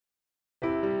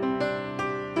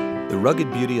The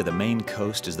rugged beauty of the Maine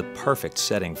coast is the perfect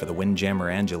setting for the Windjammer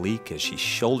Angelique as she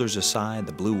shoulders aside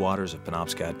the blue waters of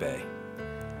Penobscot Bay.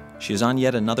 She is on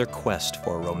yet another quest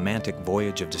for a romantic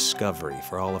voyage of discovery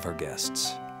for all of her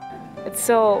guests. It's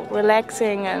so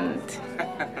relaxing, and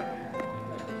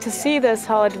to see this,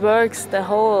 how it works, the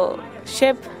whole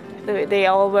ship, they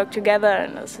all work together,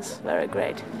 and this is very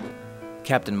great.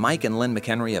 Captain Mike and Lynne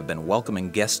McHenry have been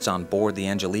welcoming guests on board the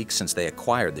Angelique since they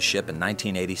acquired the ship in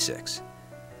 1986.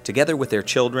 Together with their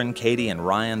children, Katie and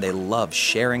Ryan, they love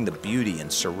sharing the beauty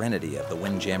and serenity of the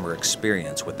Windjammer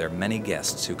experience with their many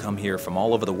guests who come here from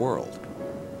all over the world.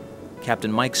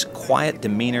 Captain Mike's quiet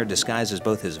demeanor disguises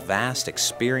both his vast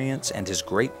experience and his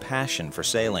great passion for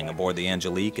sailing aboard the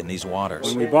Angelique in these waters.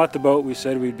 When we bought the boat, we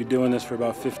said we'd be doing this for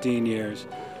about 15 years.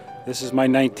 This is my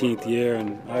 19th year,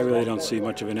 and I really don't see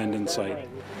much of an end in sight.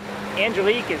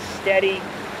 Angelique is steady,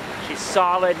 she's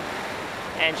solid,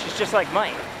 and she's just like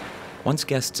Mike. Once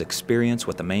guests experience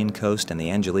what the Maine coast and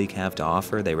the Angelique have to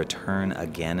offer, they return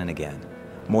again and again.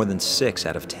 More than 6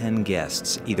 out of 10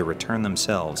 guests either return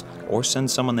themselves or send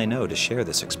someone they know to share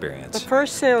this experience. The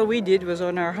first sail we did was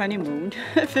on our honeymoon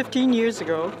 15 years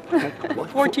ago.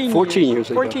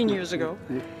 14 years ago.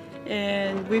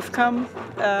 And we've come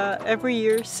every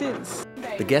year since.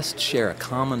 The guests share a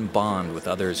common bond with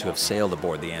others who have sailed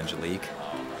aboard the Angelique.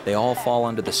 They all fall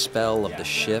under the spell of the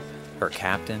ship, her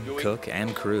captain, cook,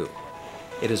 and crew.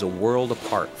 It is a world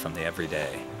apart from the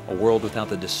everyday, a world without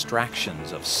the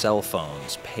distractions of cell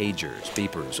phones, pagers,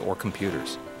 beepers, or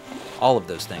computers. All of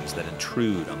those things that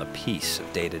intrude on the peace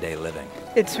of day-to-day living.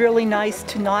 It's really nice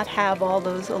to not have all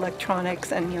those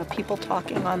electronics and people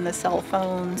talking on the cell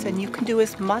phones, and you can do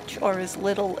as much or as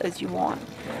little as you want.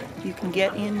 You can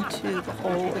get into the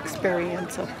whole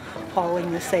experience of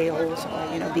hauling the sails,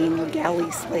 or being a galley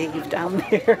slave down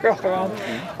there,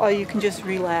 or you can just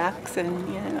relax and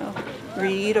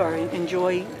read or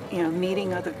enjoy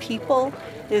meeting other people.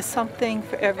 Is something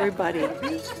for everybody.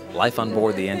 Life on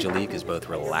board the Angelique is both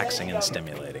relaxing and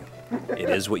stimulating. It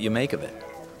is what you make of it.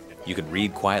 You can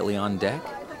read quietly on deck,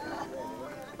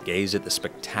 gaze at the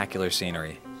spectacular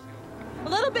scenery, a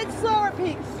little bit slower,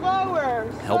 Pete, slower.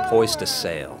 Help hoist a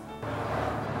sail,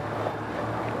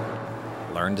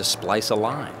 learn to splice a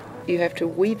line. You have to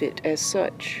weave it as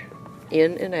such,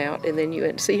 in and out, and then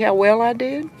you see how well I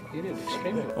did? You did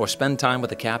extremely well. Or spend time with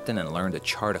the captain and learn to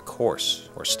chart a course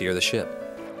or steer the ship.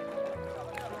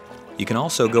 You can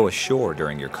also go ashore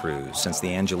during your cruise, since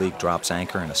the Angelique drops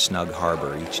anchor in a snug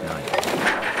harbor each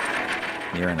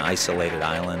night, near an isolated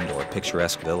island or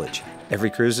picturesque village. Every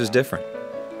cruise is different.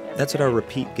 That's what our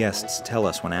repeat guests tell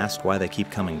us when asked why they keep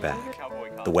coming back.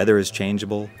 The weather is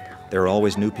changeable. There are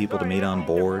always new people to meet on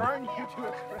board.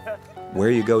 Where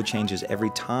you go changes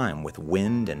every time, with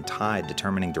wind and tide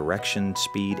determining direction,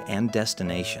 speed, and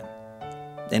destination.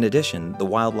 In addition, the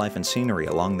wildlife and scenery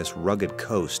along this rugged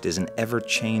coast is an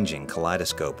ever-changing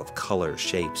kaleidoscope of color,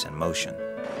 shapes, and motion.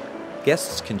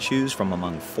 Guests can choose from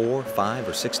among 4, 5,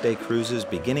 or 6-day cruises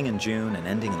beginning in June and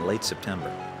ending in late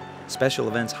September. Special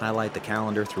events highlight the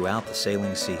calendar throughout the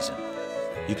sailing season.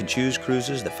 You can choose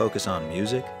cruises that focus on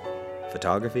music,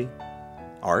 photography,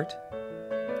 art,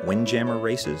 windjammer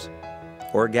races,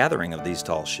 or a gathering of these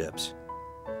tall ships.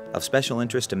 Of special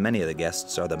interest to many of the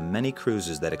guests are the many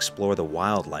cruises that explore the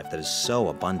wildlife that is so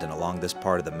abundant along this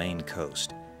part of the Maine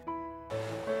coast.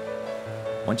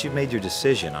 Once you've made your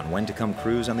decision on when to come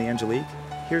cruise on the Angelique,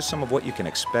 here's some of what you can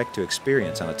expect to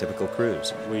experience on a typical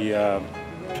cruise. We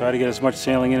try to get as much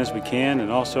sailing in as we can,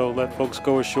 and also let folks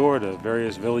go ashore to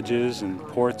various villages and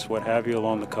ports, what have you,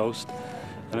 along the coast.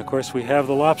 And of course we have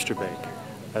the lobster bake.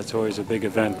 That's always a big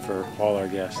event for all our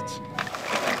guests.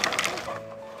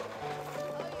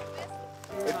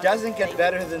 It doesn't get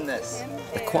better than this.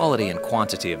 The quality and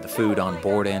quantity of the food on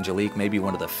board Angelique may be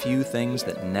one of the few things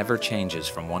that never changes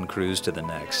from one cruise to the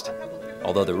next,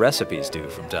 although the recipes do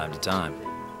from time to time.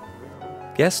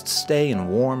 Guests stay in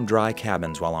warm, dry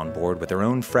cabins while on board with their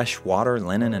own fresh water,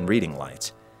 linen, and reading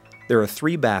lights. There are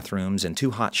 3 bathrooms and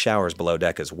 2 hot showers below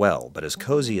deck as well, but as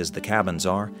cozy as the cabins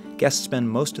are, guests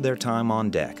spend most of their time on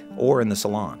deck or in the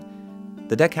salon.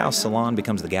 The deckhouse salon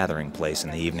becomes the gathering place in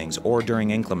the evenings or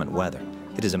during inclement weather.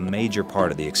 It is a major part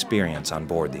of the experience on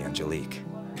board the Angelique.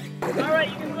 All right,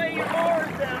 you can lay your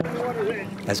oars down in the water.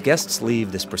 As guests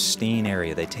leave this pristine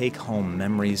area, they take home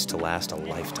memories to last a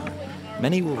lifetime.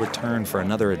 Many will return for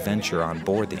another adventure on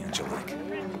board the Angelique.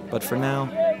 But for now,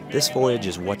 this voyage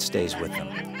is what stays with them.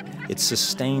 It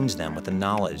sustains them with the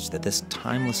knowledge that this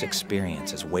timeless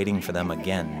experience is waiting for them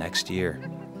again next year.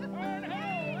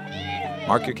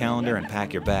 Mark your calendar and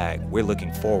pack your bag. We're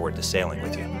looking forward to sailing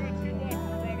with you.